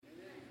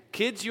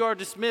Kids, you are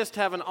dismissed.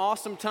 Have an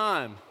awesome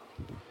time.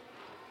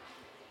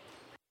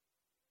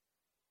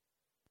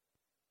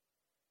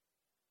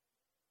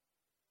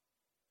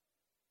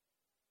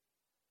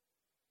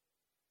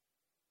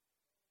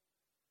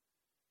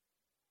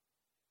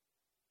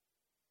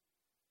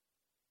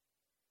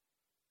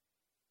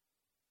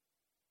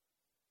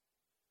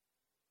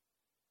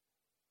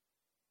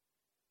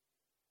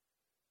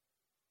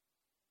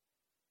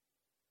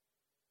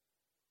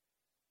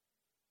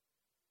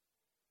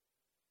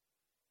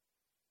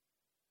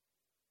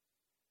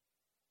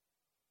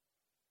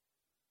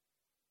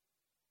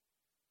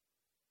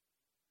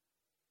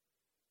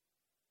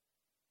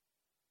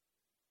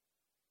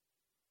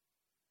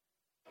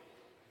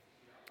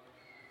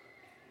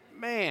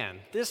 Man,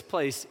 this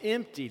place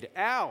emptied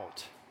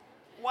out.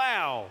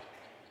 Wow.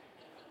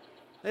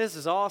 This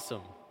is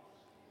awesome.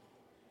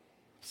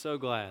 So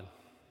glad.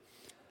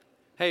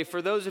 Hey,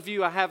 for those of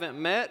you I haven't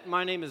met,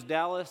 my name is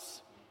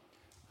Dallas,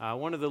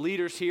 one of the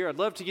leaders here. I'd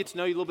love to get to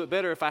know you a little bit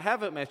better if I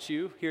haven't met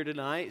you here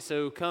tonight.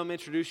 So come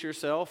introduce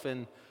yourself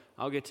and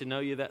I'll get to know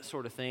you, that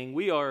sort of thing.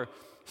 We are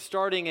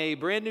starting a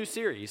brand new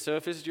series. So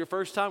if this is your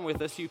first time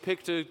with us, you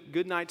picked a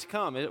good night to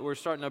come. We're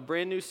starting a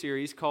brand new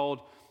series called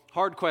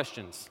Hard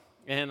Questions.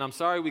 And I'm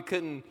sorry we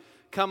couldn't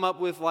come up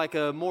with like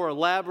a more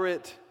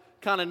elaborate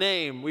kind of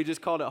name. We just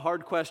called it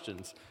Hard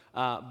Questions.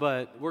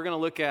 But we're going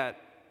to look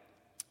at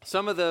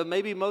some of the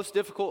maybe most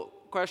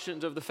difficult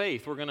questions of the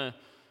faith. We're going to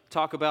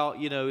talk about,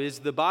 is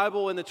the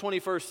Bible in the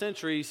 21st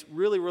century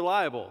really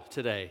reliable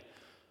today?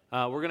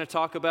 We're going to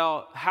talk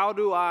about how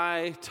do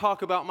I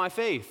talk about my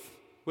faith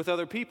with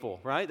other people,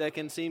 right? That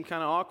can seem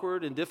kind of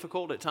awkward and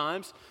difficult at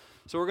times.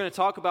 So we're going to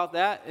talk about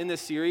that in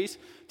this series.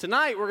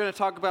 Tonight, we're going to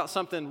talk about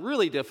something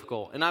really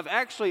difficult. And I've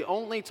actually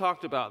only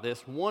talked about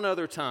this one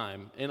other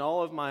time in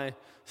all of my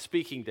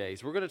speaking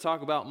days. We're going to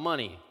talk about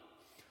money.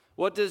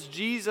 What does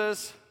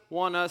Jesus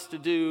want us to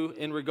do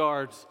in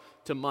regards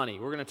to money?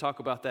 We're going to talk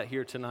about that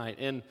here tonight.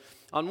 And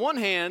on one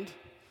hand,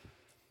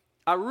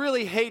 I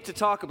really hate to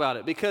talk about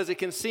it because it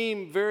can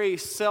seem very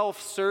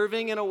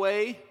self-serving in a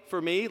way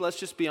for me. Let's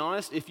just be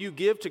honest. If you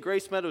give to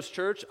Grace Meadows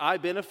Church, I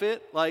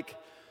benefit.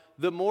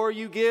 The more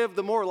you give,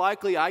 the more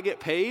likely I get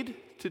paid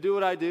to do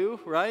what I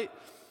do, right?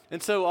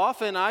 And so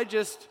often I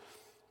just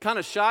kind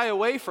of shy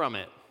away from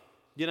it.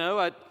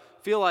 I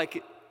feel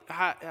like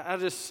I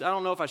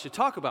don't know if I should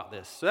talk about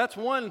this. So that's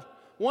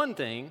one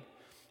thing.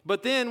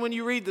 But then when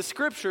you read the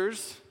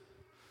scriptures,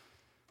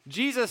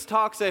 Jesus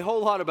talks a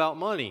whole lot about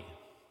money.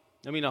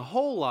 A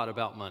whole lot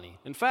about money.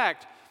 In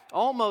fact,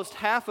 almost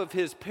half of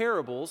his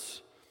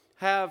parables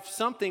have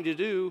something to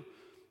do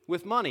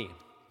with money.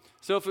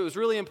 So if it was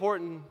really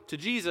important to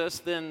Jesus,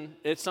 then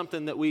it's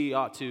something that we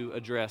ought to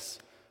address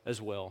as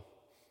well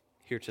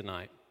here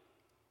tonight.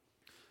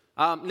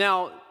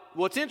 Now,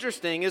 what's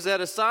interesting is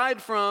that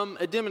aside from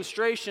a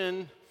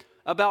demonstration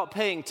about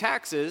paying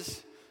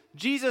taxes,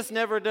 Jesus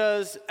never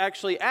does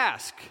actually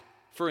ask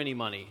for any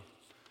money.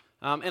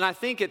 And I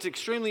think it's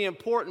extremely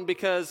important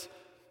because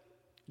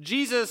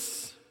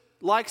Jesus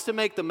likes to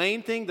make the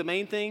main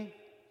thing,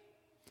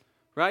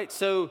 right?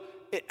 So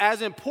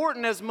as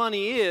important as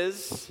money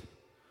is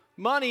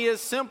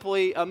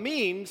simply a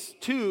means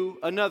to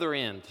another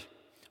end.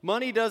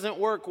 Money doesn't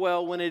work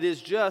well when it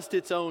is just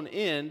its own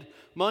end.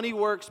 Money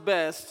works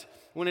best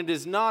when it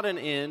is not an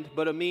end,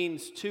 but a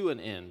means to an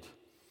end.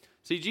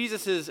 See,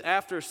 Jesus is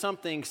after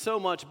something so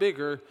much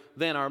bigger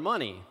than our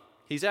money.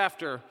 He's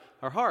after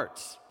our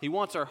hearts. He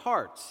wants our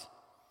hearts.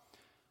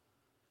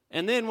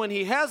 And then when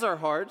he has our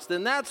hearts,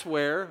 then that's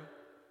where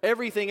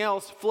everything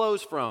else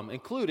flows from,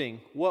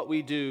 including what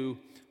we do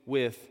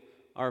with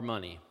our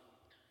money.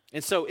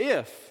 And so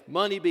if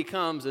money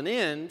becomes an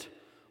end,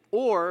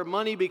 or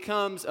money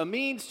becomes a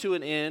means to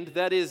an end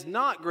that is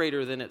not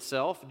greater than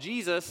itself,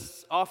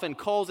 Jesus often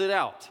calls it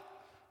out,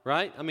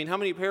 right? How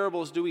many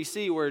parables do we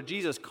see where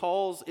Jesus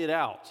calls it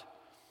out?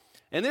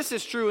 And this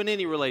is true in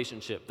any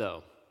relationship,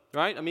 though,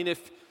 right?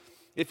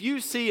 If you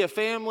see a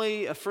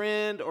family, a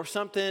friend, or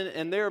something,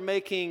 and they're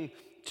making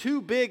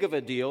too big of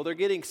a deal, they're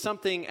getting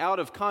something out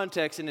of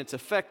context and it's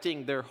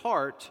affecting their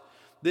heart,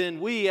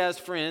 then we as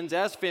friends,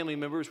 as family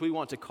members, we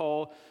want to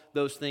call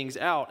those things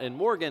out. And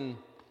Morgan,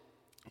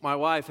 my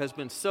wife, has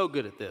been so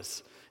good at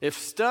this. If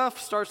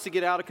stuff starts to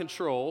get out of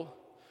control,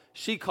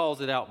 she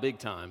calls it out big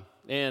time.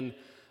 And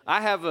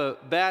I have a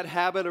bad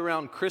habit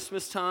around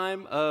Christmas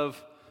time of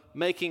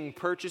making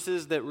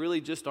purchases that really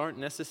just aren't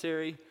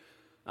necessary.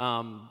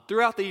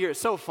 Throughout the year,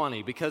 it's so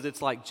funny because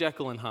it's like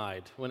Jekyll and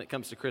Hyde when it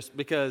comes to Christmas.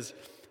 Because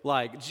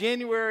like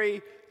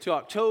January to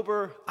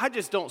October, I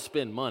just don't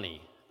spend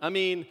money.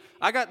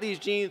 I got these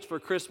jeans for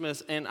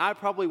Christmas, and I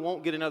probably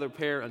won't get another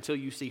pair until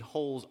you see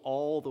holes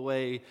all the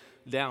way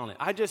down it.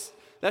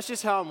 That's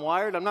just how I'm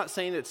wired. I'm not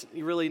saying it's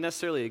really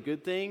necessarily a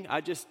good thing.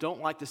 I just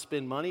don't like to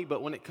spend money.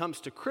 But when it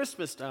comes to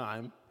Christmas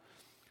time,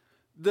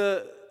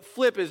 the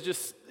flip is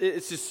just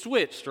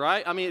switched,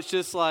 right? It's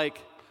just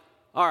like,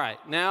 all right,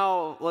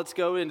 now let's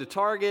go into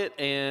Target,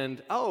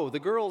 and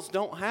the girls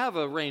don't have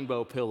a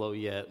rainbow pillow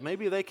yet.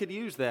 Maybe they could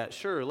use that.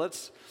 Sure,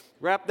 let's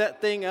wrap that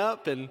thing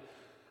up. And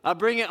I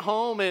bring it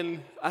home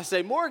and I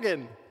say,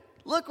 Morgan,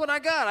 look what I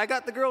got. I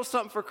got the girl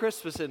something for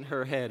Christmas, in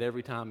her head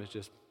every time it's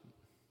just,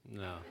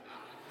 no.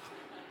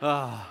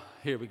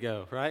 Here we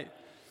go, right?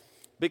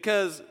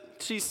 Because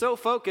she's so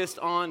focused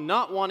on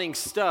not wanting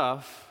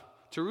stuff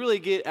to really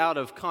get out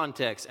of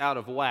context, out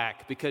of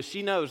whack, because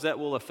she knows that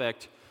will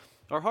affect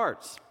our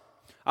hearts.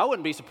 I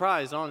wouldn't be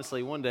surprised,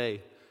 honestly, one day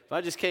if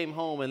I just came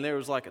home and there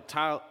was like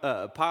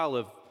a pile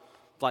of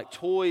like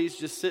toys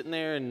just sitting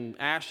there and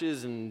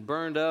ashes and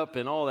burned up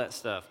and all that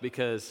stuff,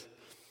 because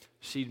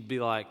she'd be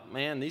like,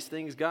 man, these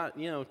things got,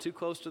 too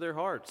close to their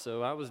heart,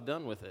 so I was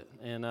done with it.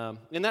 And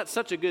that's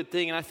such a good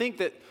thing. And I think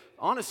that,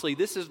 honestly,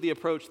 this is the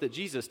approach that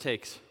Jesus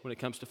takes when it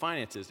comes to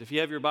finances. If you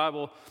have your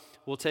Bible,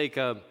 we'll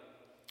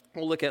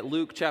look at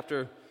Luke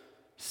chapter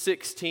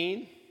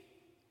 16,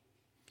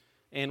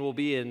 and we'll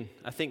be in,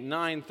 I think,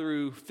 9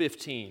 through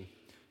 15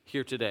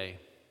 here today.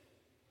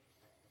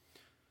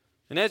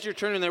 And as you're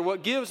turning there,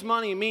 what gives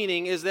money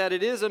meaning is that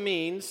it is a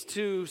means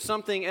to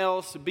something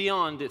else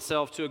beyond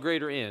itself, to a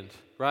greater end,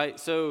 right?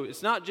 So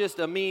it's not just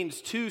a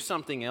means to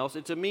something else,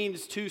 it's a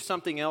means to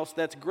something else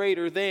that's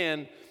greater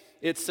than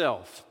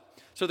itself.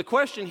 So the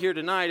question here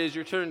tonight, as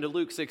you're turning to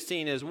Luke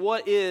 16, is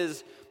what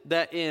is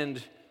that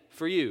end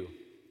for you?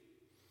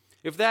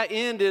 If that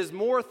end is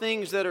more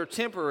things that are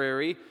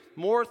temporary,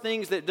 more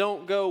things that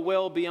don't go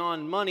well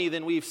beyond money,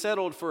 then we've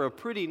settled for a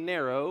pretty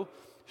narrow,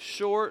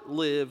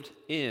 short-lived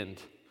end.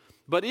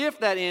 But if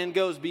that end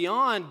goes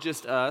beyond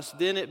just us,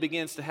 then it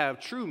begins to have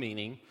true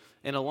meaning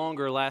and a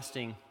longer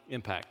lasting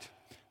impact.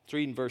 Let's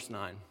read in verse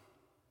 9.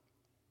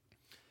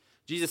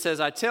 Jesus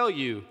says, I tell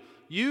you,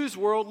 use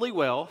worldly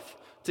wealth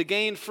to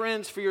gain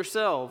friends for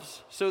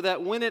yourselves, so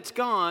that when it's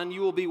gone,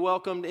 you will be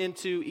welcomed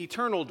into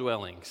eternal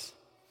dwellings.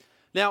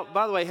 Now,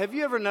 by the way, have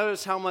you ever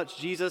noticed how much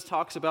Jesus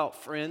talks about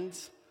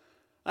friends?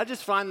 I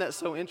just find that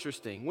so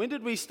interesting. When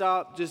did we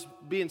stop just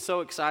being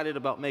so excited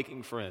about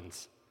making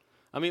friends?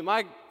 I mean,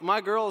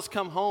 my girls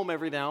come home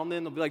every now and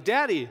then. They'll be like,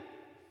 Daddy,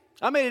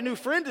 I made a new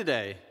friend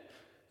today.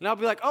 And I'll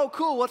be like, oh,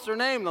 cool, what's their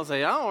name? And they'll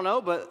say, I don't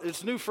know, but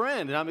it's a new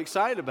friend, and I'm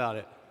excited about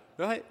it,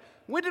 right?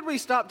 When did we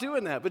stop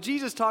doing that? But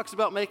Jesus talks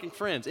about making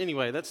friends.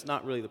 Anyway, that's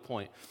not really the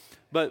point.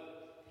 But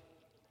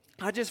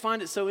I just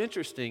find it so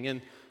interesting.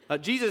 And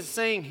Jesus is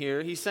saying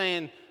here, he's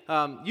saying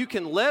you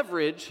can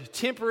leverage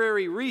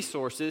temporary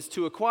resources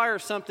to acquire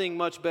something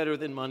much better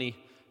than money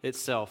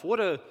itself. What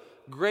a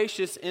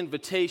gracious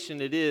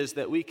invitation it is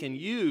that we can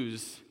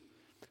use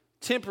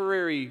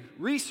temporary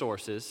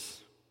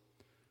resources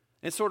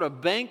and sort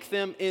of bank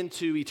them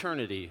into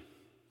eternity.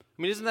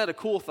 I mean, isn't that a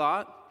cool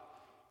thought?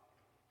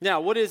 Now,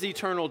 what is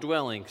eternal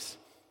dwellings?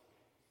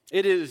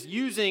 It is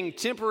using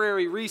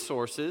temporary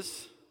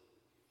resources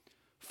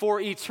for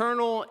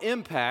eternal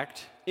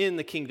impact in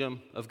the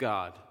kingdom of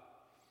God.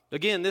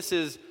 Again, this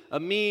is a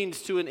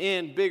means to an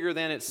end bigger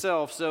than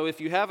itself. So if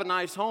you have a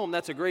nice home,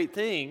 that's a great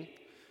thing.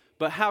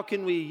 But how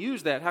can we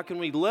use that? How can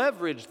we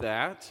leverage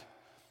that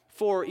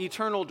for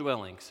eternal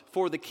dwellings,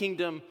 for the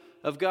kingdom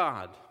of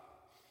God?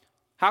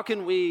 How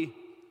can we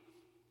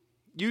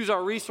use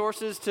our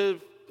resources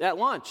at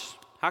lunch?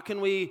 How can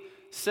we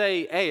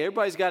say, hey,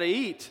 everybody's got to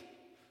eat.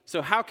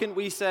 So how can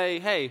we say,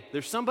 hey,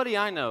 there's somebody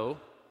I know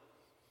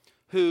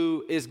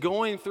who is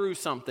going through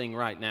something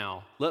right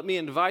now. Let me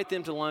invite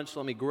them to lunch.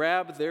 Let me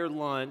grab their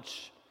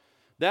lunch.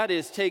 That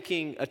is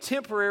taking a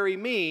temporary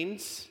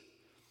means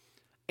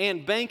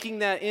and banking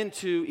that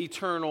into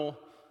eternal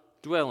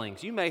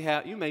dwellings. You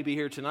may be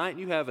here tonight and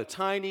you have a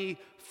tiny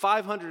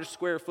 500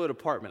 square foot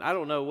apartment. I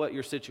don't know what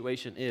your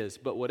situation is,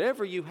 but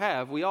whatever you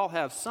have, we all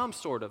have some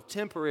sort of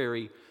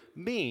temporary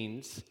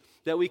means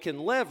that we can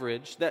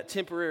leverage that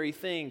temporary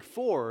thing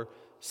for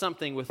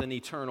something with an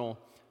eternal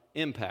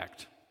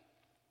impact.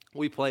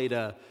 We played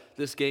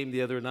this game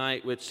the other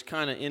night, which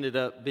kind of ended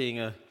up being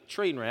a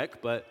train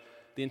wreck, but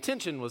the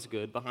intention was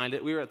good behind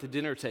it. We were at the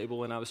dinner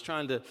table, and I was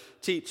trying to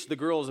teach the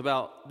girls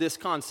about this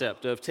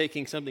concept of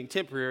taking something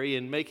temporary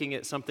and making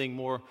it something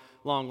more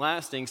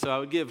long-lasting. So I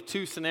would give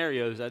two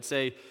scenarios. I'd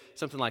say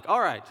something like,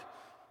 all right,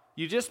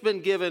 you've just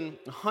been given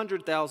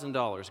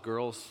 $100,000,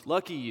 girls.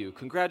 Lucky you.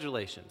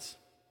 Congratulations.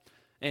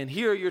 And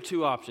here are your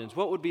two options.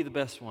 What would be the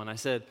best one? I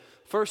said,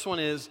 first one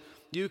is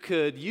you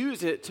could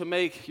use it to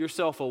make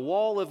yourself a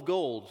wall of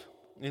gold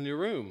in your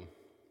room.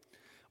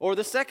 Or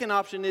the second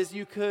option is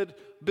you could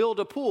build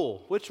a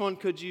pool. Which one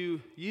could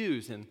you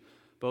use? And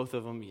both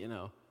of them,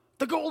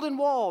 the golden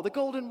wall, the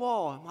golden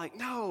wall. I'm like,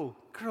 no,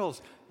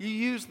 girls,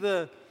 you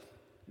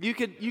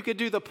could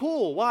do the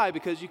pool. Why?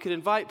 Because you could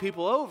invite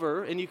people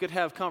over and you could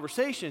have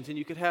conversations and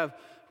you could have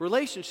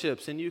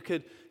relationships and you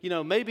could,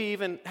 maybe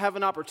even have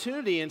an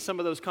opportunity in some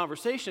of those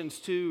conversations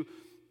to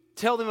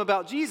tell them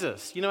about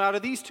Jesus. Out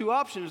of these two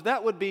options,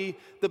 that would be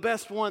the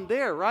best one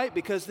there, right?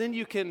 Because then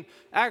you can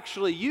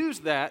actually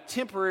use that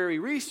temporary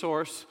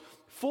resource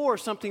for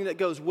something that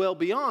goes well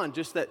beyond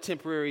just that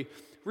temporary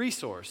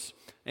resource.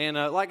 And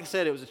like I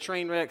said, it was a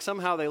train wreck.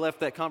 Somehow they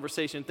left that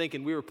conversation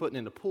thinking we were putting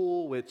in a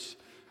pool, which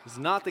is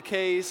not the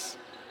case,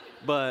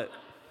 but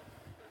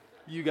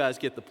you guys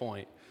get the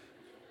point.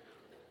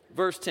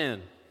 Verse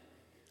 10,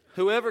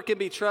 Whoever can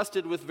be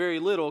trusted with very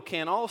little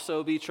can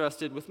also be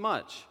trusted with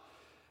much.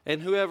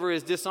 And whoever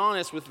is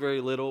dishonest with very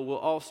little will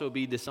also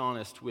be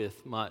dishonest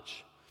with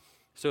much.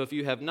 So if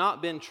you have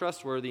not been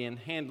trustworthy in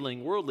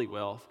handling worldly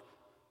wealth,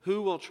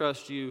 who will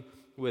trust you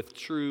with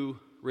true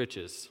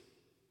riches?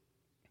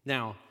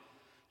 Now,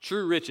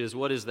 true riches,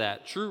 what is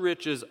that? True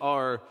riches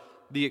are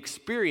the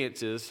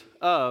experiences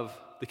of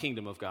the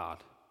kingdom of God.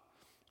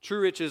 True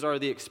riches are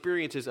the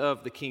experiences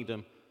of the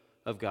kingdom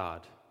of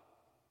God.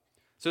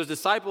 So as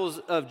disciples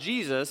of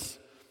Jesus,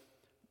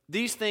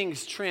 these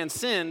things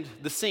transcend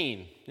the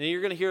seen. And you're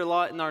going to hear a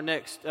lot in our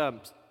next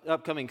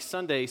upcoming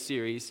Sunday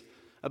series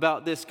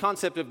about this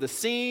concept of the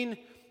seen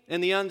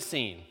and the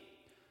unseen.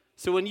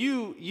 So when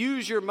you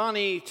use your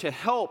money to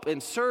help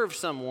and serve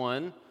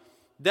someone,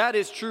 that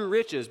is true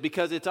riches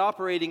because it's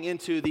operating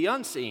into the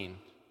unseen.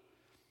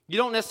 You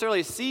don't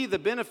necessarily see the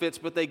benefits,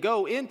 but they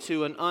go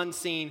into an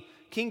unseen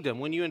kingdom.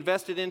 When you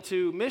invest it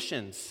into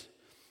missions,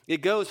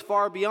 it goes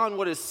far beyond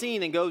what is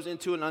seen and goes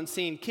into an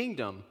unseen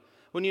kingdom.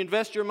 When you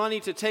invest your money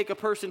to take a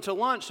person to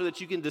lunch so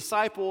that you can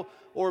disciple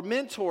or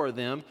mentor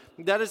them,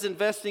 that is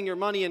investing your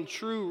money in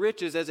true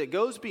riches as it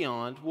goes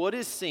beyond what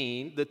is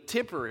seen, the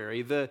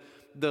temporary, the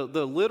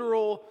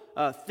literal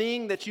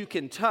thing that you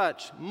can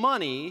touch,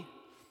 money,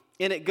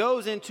 and it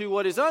goes into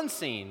what is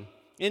unseen,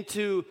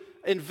 into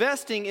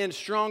investing in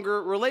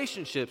stronger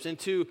relationships,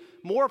 into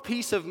more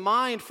peace of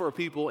mind for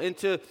people,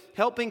 into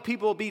helping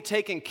people be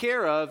taken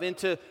care of,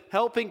 into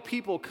helping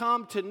people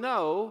come to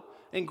know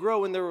and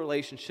grow in their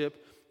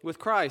relationship with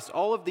Christ.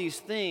 All of these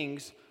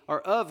things are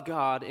of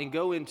God and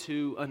go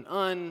into an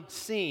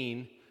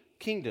unseen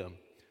kingdom.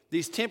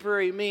 These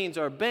temporary means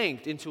are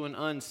banked into an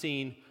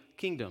unseen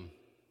kingdom.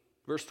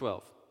 Verse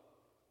 12.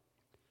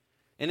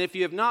 And if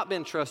you have not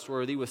been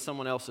trustworthy with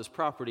someone else's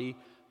property,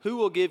 who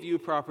will give you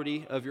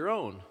property of your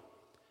own?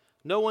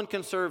 No one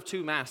can serve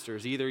two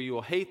masters. Either you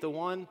will hate the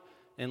one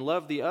and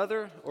love the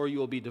other, or you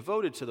will be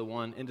devoted to the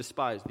one and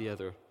despise the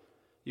other.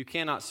 You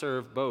cannot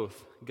serve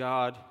both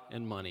God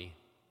and money.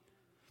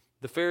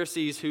 The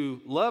Pharisees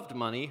who loved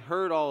money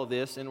heard all of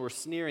this and were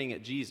sneering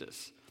at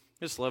Jesus.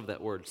 I just love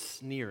that word,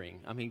 sneering.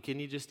 I mean, can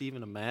you just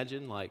even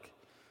imagine, what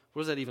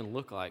does that even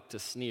look like to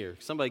sneer?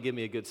 Somebody give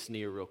me a good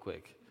sneer real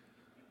quick.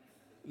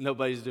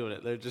 Nobody's doing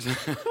it. They're just...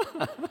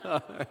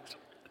 I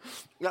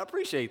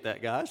appreciate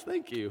that, guys.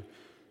 Thank you.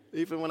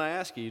 Even when I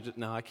ask you,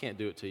 no, I can't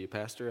do it to you,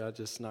 Pastor. I'm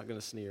just not going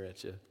to sneer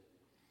at you.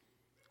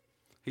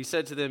 He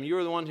said to them, you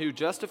are the one who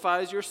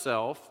justifies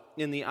yourself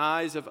in the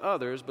eyes of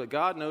others, but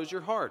God knows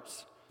your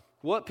hearts.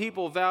 What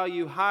people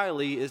value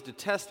highly is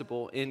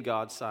detestable in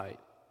God's sight.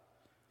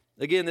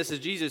 Again, this is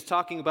Jesus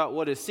talking about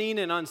what is seen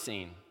and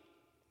unseen.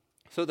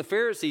 So the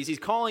Pharisees, he's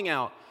calling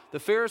out, the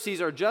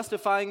Pharisees are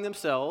justifying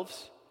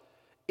themselves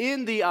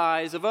in the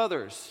eyes of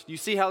others. You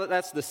see how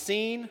that's the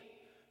seen,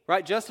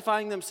 right?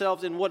 Justifying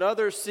themselves in what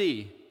others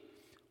see,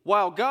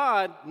 while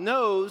God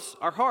knows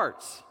our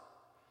hearts.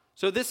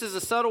 So this is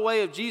a subtle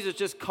way of Jesus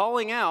just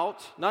calling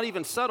out, not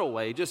even subtle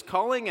way, just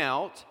calling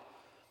out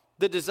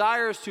the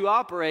desires to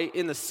operate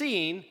in the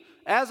seen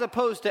as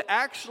opposed to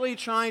actually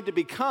trying to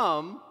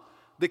become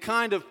the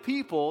kind of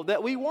people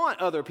that we want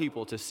other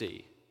people to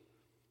see.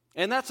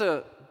 And that's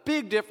a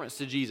big difference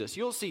to Jesus.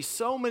 You'll see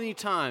so many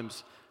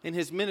times in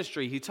his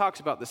ministry, he talks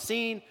about the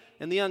seen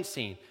and the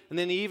unseen. And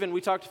then we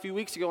talked a few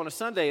weeks ago on a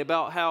Sunday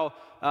about how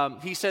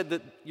he said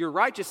that your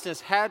righteousness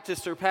had to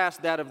surpass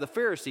that of the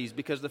Pharisees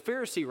because the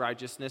Pharisee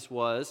righteousness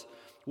was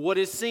what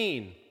is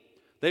seen.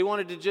 They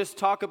wanted to just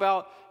talk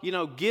about,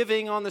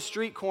 giving on the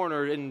street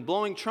corner and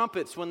blowing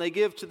trumpets when they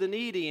give to the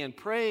needy and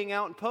praying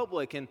out in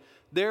public. And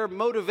their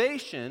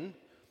motivation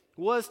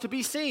was to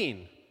be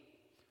seen.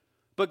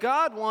 But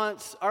God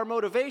wants our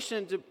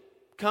motivation to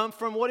come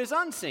from what is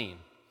unseen,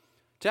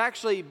 to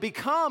actually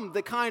become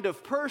the kind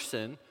of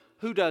person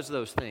who does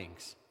those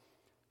things.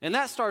 And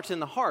that starts in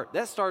the heart.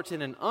 That starts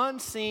in an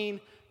unseen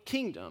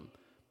kingdom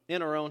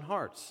in our own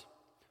hearts.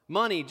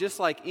 Money, just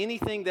like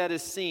anything that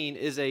is seen,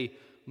 is a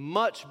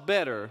much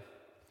better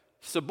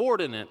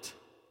subordinate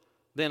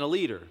than a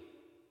leader.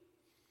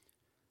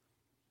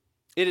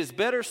 It is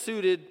better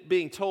suited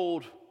being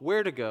told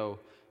where to go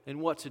and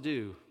what to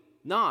do,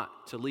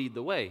 not to lead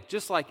the way,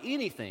 just like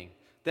anything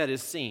that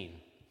is seen,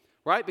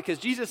 right? Because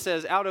Jesus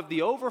says, out of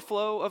the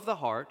overflow of the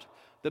heart,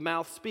 the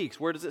mouth speaks.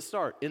 Where does it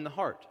start? In the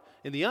heart,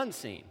 in the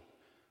unseen,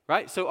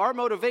 right? So our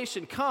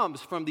motivation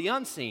comes from the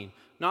unseen,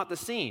 not the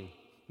seen.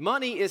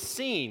 Money is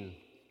seen.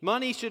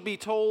 Money should be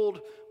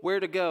told where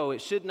to go.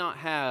 It should not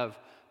have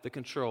the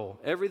control.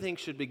 Everything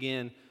should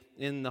begin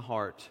in the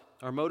heart.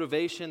 Our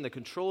motivation, the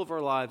control of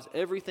our lives,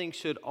 everything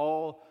should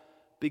all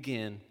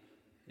begin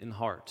in the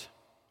heart,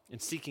 in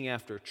seeking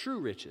after true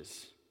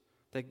riches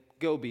that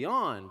go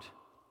beyond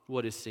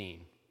what is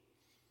seen.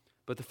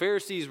 But the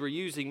Pharisees were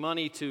using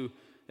money to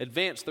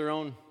advance their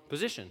own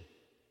position.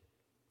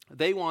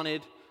 They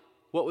wanted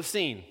what was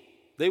seen.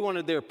 They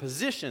wanted their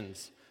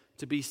positions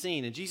to be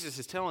seen. And Jesus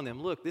is telling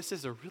them, look, this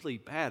is a really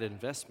bad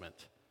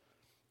investment.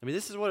 I mean,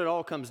 this is what it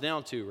all comes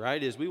down to,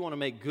 right? Is we want to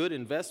make good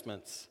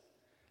investments.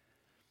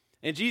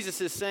 And Jesus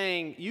is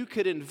saying you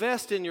could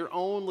invest in your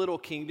own little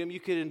kingdom, you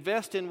could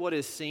invest in what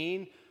is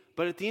seen,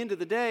 but at the end of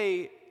the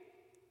day,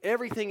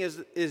 everything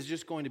is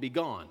just going to be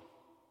gone.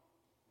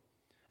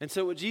 And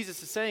so what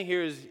Jesus is saying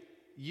here is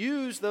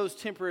use those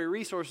temporary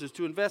resources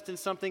to invest in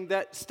something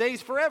that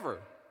stays forever,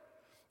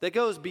 that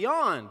goes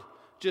beyond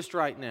just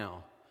right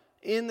now,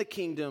 in the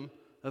kingdom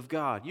of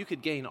God. You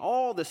could gain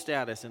all the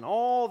status and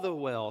all the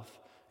wealth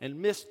and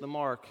miss the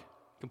mark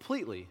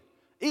completely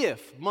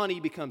if money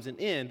becomes an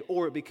end,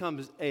 or it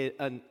becomes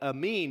a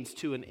means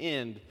to an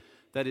end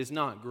that is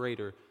not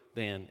greater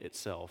than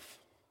itself.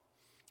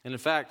 And in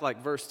fact,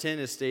 like verse 10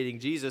 is stating,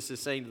 Jesus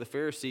is saying to the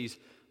Pharisees,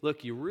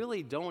 look, you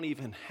really don't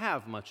even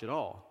have much at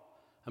all.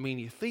 I mean,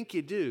 you think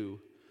you do,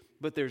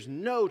 but there's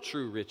no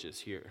true riches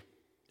here.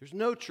 There's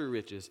no true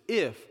riches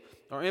if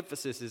our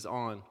emphasis is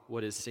on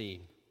what is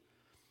seen.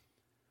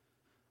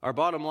 Our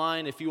bottom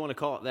line, if you want to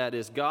call it that,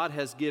 is God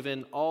has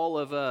given all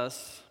of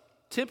us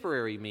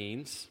temporary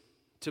means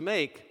to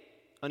make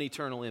an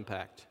eternal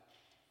impact.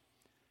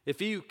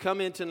 If you come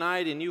in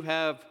tonight and you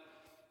have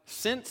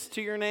cents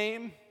to your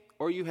name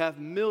or you have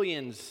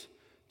millions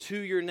to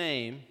your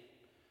name,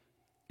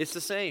 it's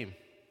the same.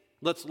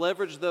 Let's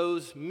leverage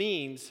those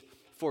means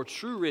for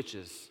true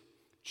riches,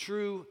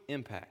 true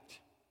impact.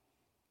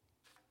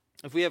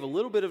 If we have a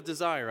little bit of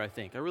desire,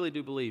 I really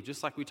do believe,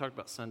 just like we talked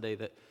about Sunday,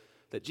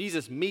 that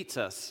Jesus meets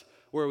us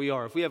where we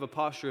are. If we have a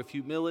posture of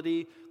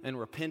humility and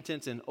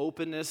repentance and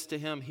openness to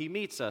Him, He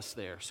meets us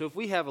there. So if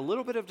we have a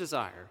little bit of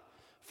desire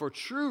for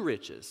true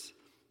riches,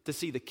 to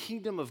see the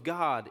kingdom of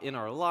God in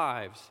our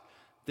lives,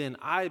 then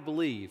I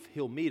believe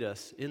He'll meet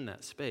us in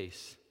that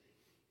space.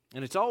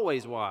 And it's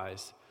always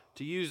wise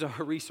to use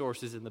our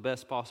resources in the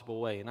best possible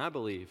way. And I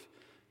believe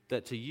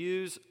that to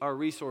use our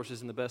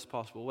resources in the best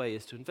possible way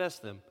is to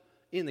invest them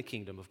in the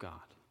kingdom of God.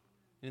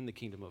 In the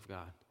kingdom of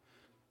God.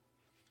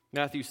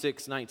 Matthew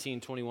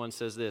 6:19-21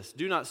 says this,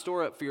 do not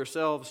store up for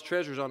yourselves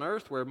treasures on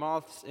earth where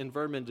moths and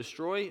vermin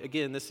destroy.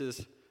 Again, this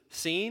is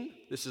seen,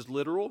 this is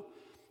literal,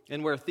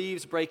 and where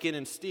thieves break in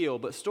and steal.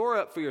 But store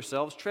up for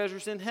yourselves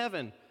treasures in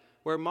heaven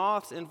where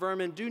moths and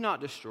vermin do not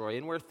destroy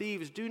and where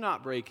thieves do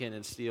not break in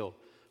and steal.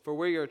 For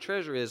where your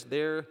treasure is,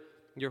 there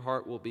your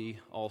heart will be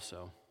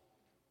also.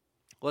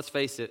 Let's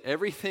face it,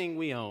 everything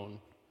we own,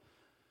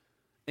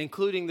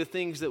 including the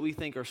things that we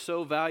think are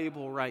so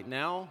valuable right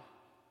now,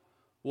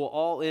 will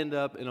all end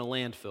up in a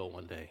landfill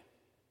one day.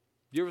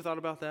 You ever thought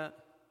about that?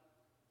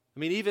 I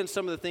mean, even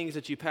some of the things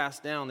that you pass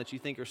down that you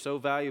think are so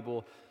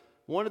valuable,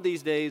 one of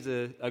these days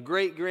a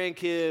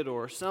great-grandkid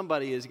or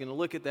somebody is going to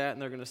look at that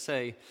and they're going to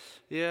say,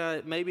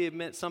 yeah, maybe it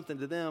meant something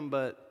to them,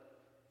 but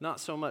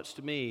not so much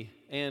to me.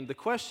 And the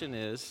question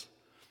is,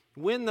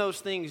 when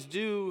those things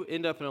do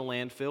end up in a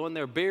landfill and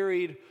they're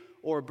buried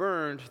or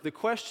burned, the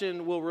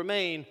question will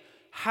remain,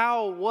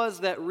 how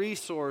was that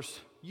resource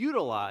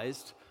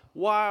utilized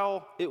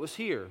while it was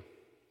here?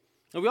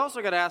 And we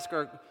also got to ask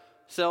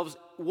ourselves,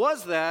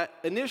 was that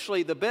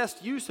initially the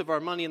best use of our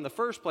money in the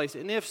first place?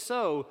 And if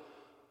so,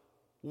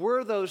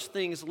 were those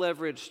things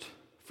leveraged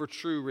for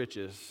true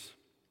riches?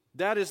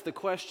 That is the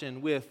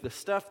question with the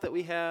stuff that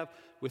we have,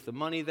 with the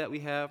money that we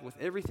have, with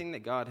everything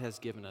that God has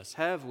given us.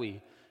 Have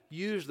we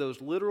used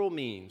those literal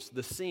means,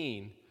 the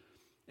seen,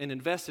 and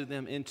invested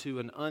them into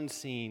an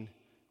unseen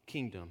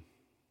kingdom?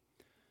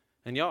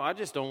 And y'all, I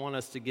just don't want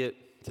us to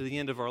get to the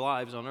end of our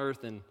lives on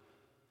earth and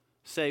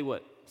say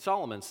what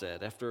Solomon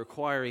said after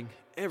acquiring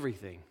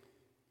everything.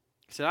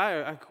 He said,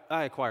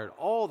 I acquired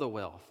all the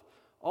wealth,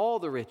 all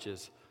the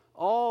riches,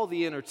 all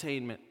the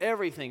entertainment,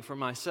 everything for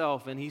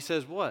myself. And he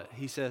says what?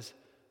 He says,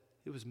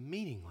 it was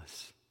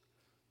meaningless.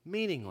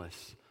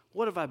 Meaningless.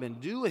 What have I been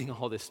doing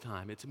all this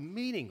time? It's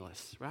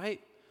meaningless, right?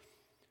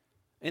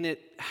 And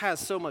it has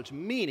so much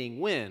meaning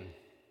when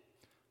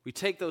we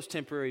take those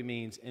temporary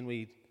means and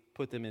we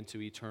put them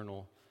into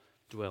eternal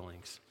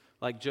dwellings.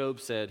 Like Job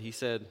said, he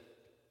said,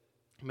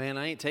 man,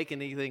 I ain't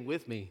taking anything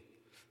with me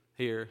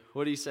here.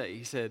 What did he say?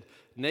 He said,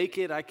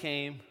 naked I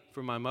came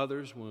from my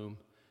mother's womb,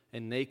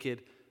 and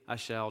naked I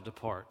shall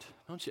depart.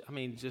 Don't you? I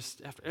mean,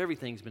 just after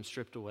everything's been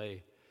stripped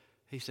away,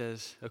 he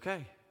says,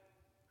 okay,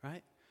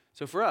 right?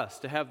 So for us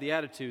to have the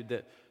attitude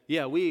that,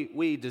 yeah,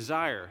 we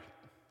desire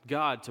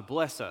God to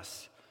bless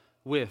us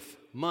with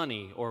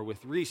money or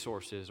with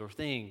resources or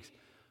things,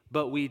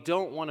 but we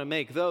don't want to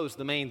make those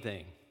the main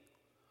thing.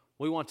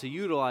 We want to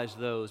utilize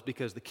those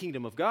because the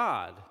kingdom of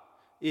God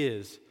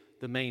is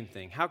the main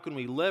thing. How can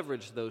we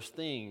leverage those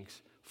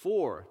things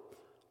for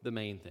the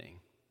main thing?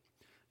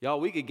 Y'all,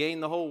 we could gain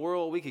the whole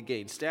world. We could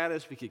gain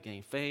status. We could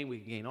gain fame. We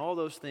could gain all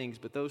those things,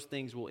 but those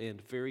things will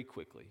end very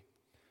quickly.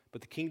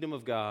 But the kingdom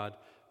of God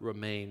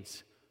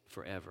remains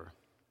forever.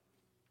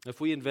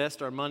 If we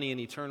invest our money in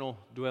eternal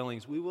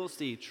dwellings, we will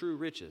see true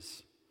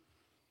riches.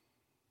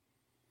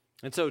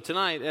 And so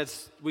tonight,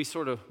 as we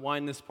sort of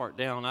wind this part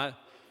down,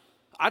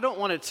 I don't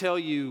want to tell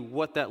you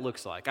what that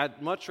looks like.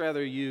 I'd much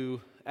rather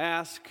you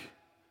ask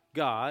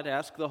God,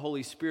 ask the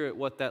Holy Spirit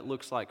what that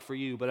looks like for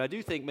you. But I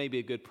do think maybe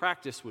a good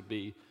practice would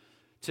be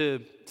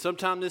to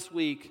sometime this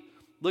week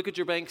look at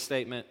your bank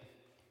statement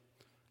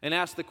and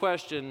ask the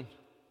question,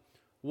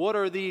 what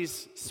are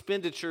these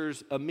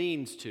expenditures a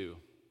means to,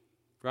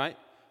 right?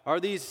 Are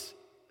these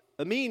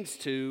a means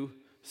to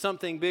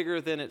something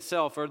bigger than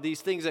itself? Are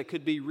these things that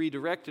could be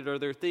redirected? Are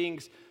there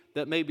things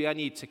that maybe I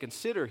need to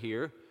consider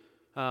here?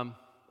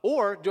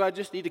 Or do I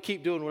just need to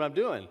keep doing what I'm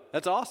doing?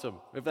 That's awesome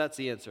if that's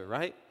the answer,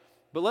 right?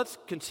 But let's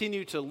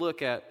continue to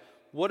look at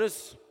what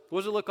does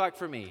it look like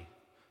for me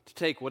to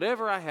take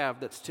whatever I have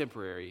that's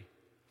temporary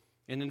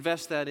and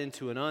invest that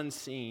into an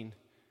unseen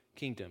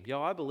kingdom.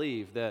 Y'all, I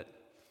believe that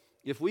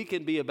if we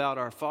can be about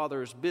our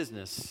Father's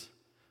business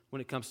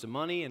when it comes to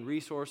money and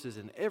resources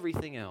and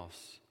everything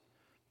else,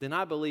 then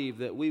I believe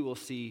that we will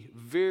see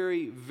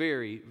very,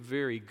 very,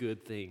 very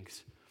good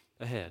things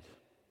ahead.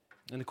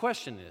 And the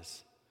question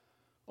is,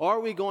 are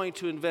we going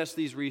to invest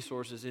these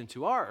resources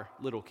into our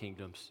little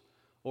kingdoms,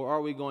 or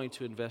are we going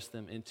to invest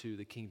them into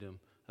the kingdom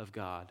of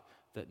God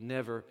that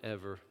never,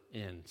 ever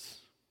ends?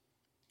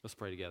 Let's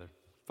pray together.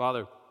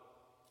 Father,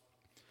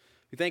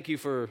 we thank you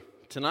for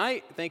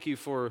tonight. We thank you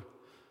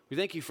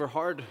for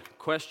hard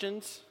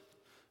questions.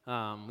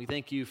 We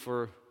thank you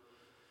for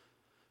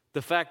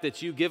the fact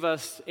that you give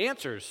us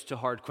answers to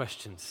hard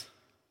questions.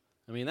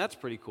 I mean, that's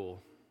pretty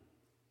cool.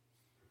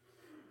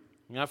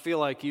 I feel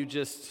like you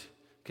just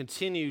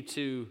continue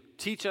to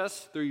teach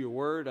us through your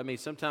word. I mean,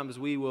 sometimes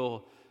we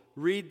will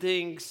read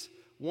things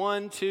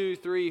 1, 2,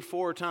 3,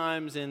 4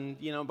 times, and,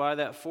 by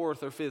that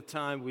 4th or 5th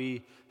time,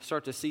 we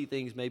start to see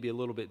things maybe a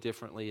little bit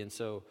differently. And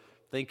so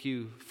thank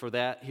you for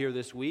that here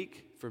this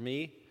week for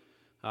me.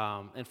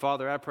 And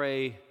Father, I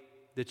pray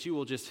that you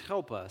will just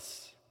help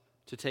us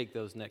to take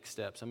those next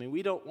steps. I mean,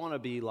 we don't want to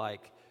be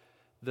like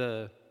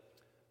the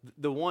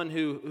one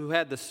who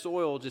had the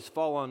soil just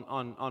fall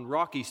on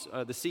rocky,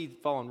 the seed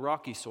fall on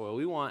rocky soil.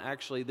 We want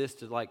actually this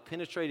to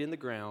penetrate in the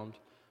ground,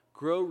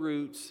 grow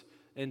roots,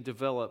 and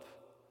develop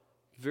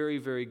very,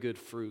 very good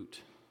fruit.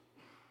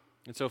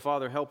 And so,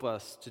 Father, help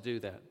us to do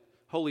that.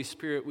 Holy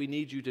Spirit, we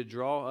need you to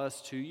draw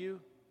us to you.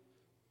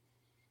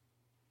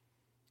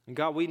 And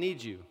God, we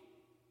need you.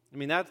 I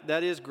mean,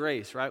 that is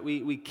grace, right?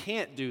 We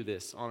can't do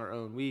this on our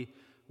own.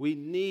 We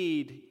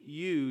need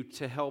you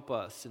to help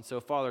us. And so,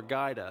 Father,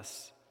 guide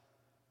us.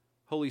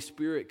 Holy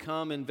Spirit,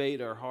 come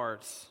invade our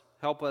hearts.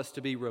 Help us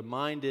to be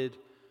reminded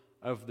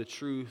of the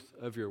truth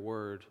of your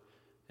word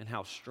and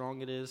how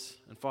strong it is.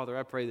 And Father,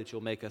 I pray that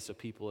you'll make us a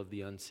people of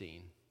the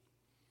unseen.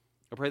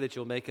 I pray that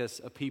you'll make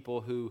us a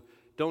people who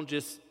don't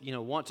just,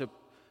 want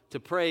to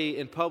pray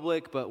in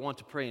public, but want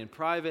to pray in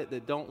private,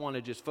 that don't want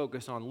to just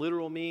focus on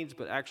literal means,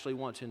 but actually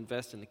want to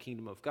invest in the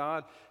kingdom of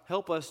God.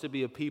 Help us to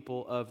be a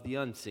people of the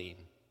unseen,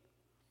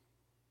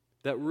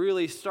 that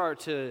really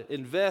start to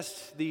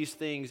invest these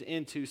things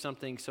into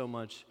something so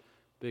much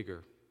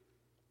bigger.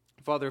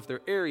 Father, if there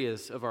are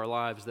areas of our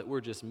lives that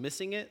we're just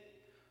missing it,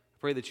 I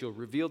pray that you'll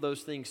reveal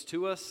those things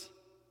to us.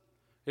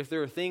 If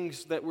there are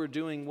things that we're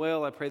doing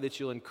well, I pray that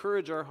you'll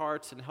encourage our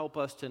hearts and help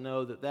us to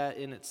know that that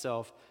in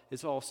itself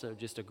is also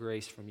just a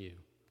grace from you.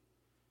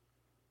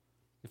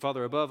 And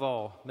Father, above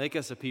all, make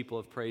us a people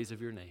of praise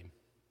of your name.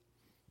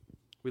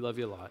 We love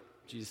you a lot.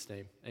 In Jesus'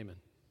 name, amen.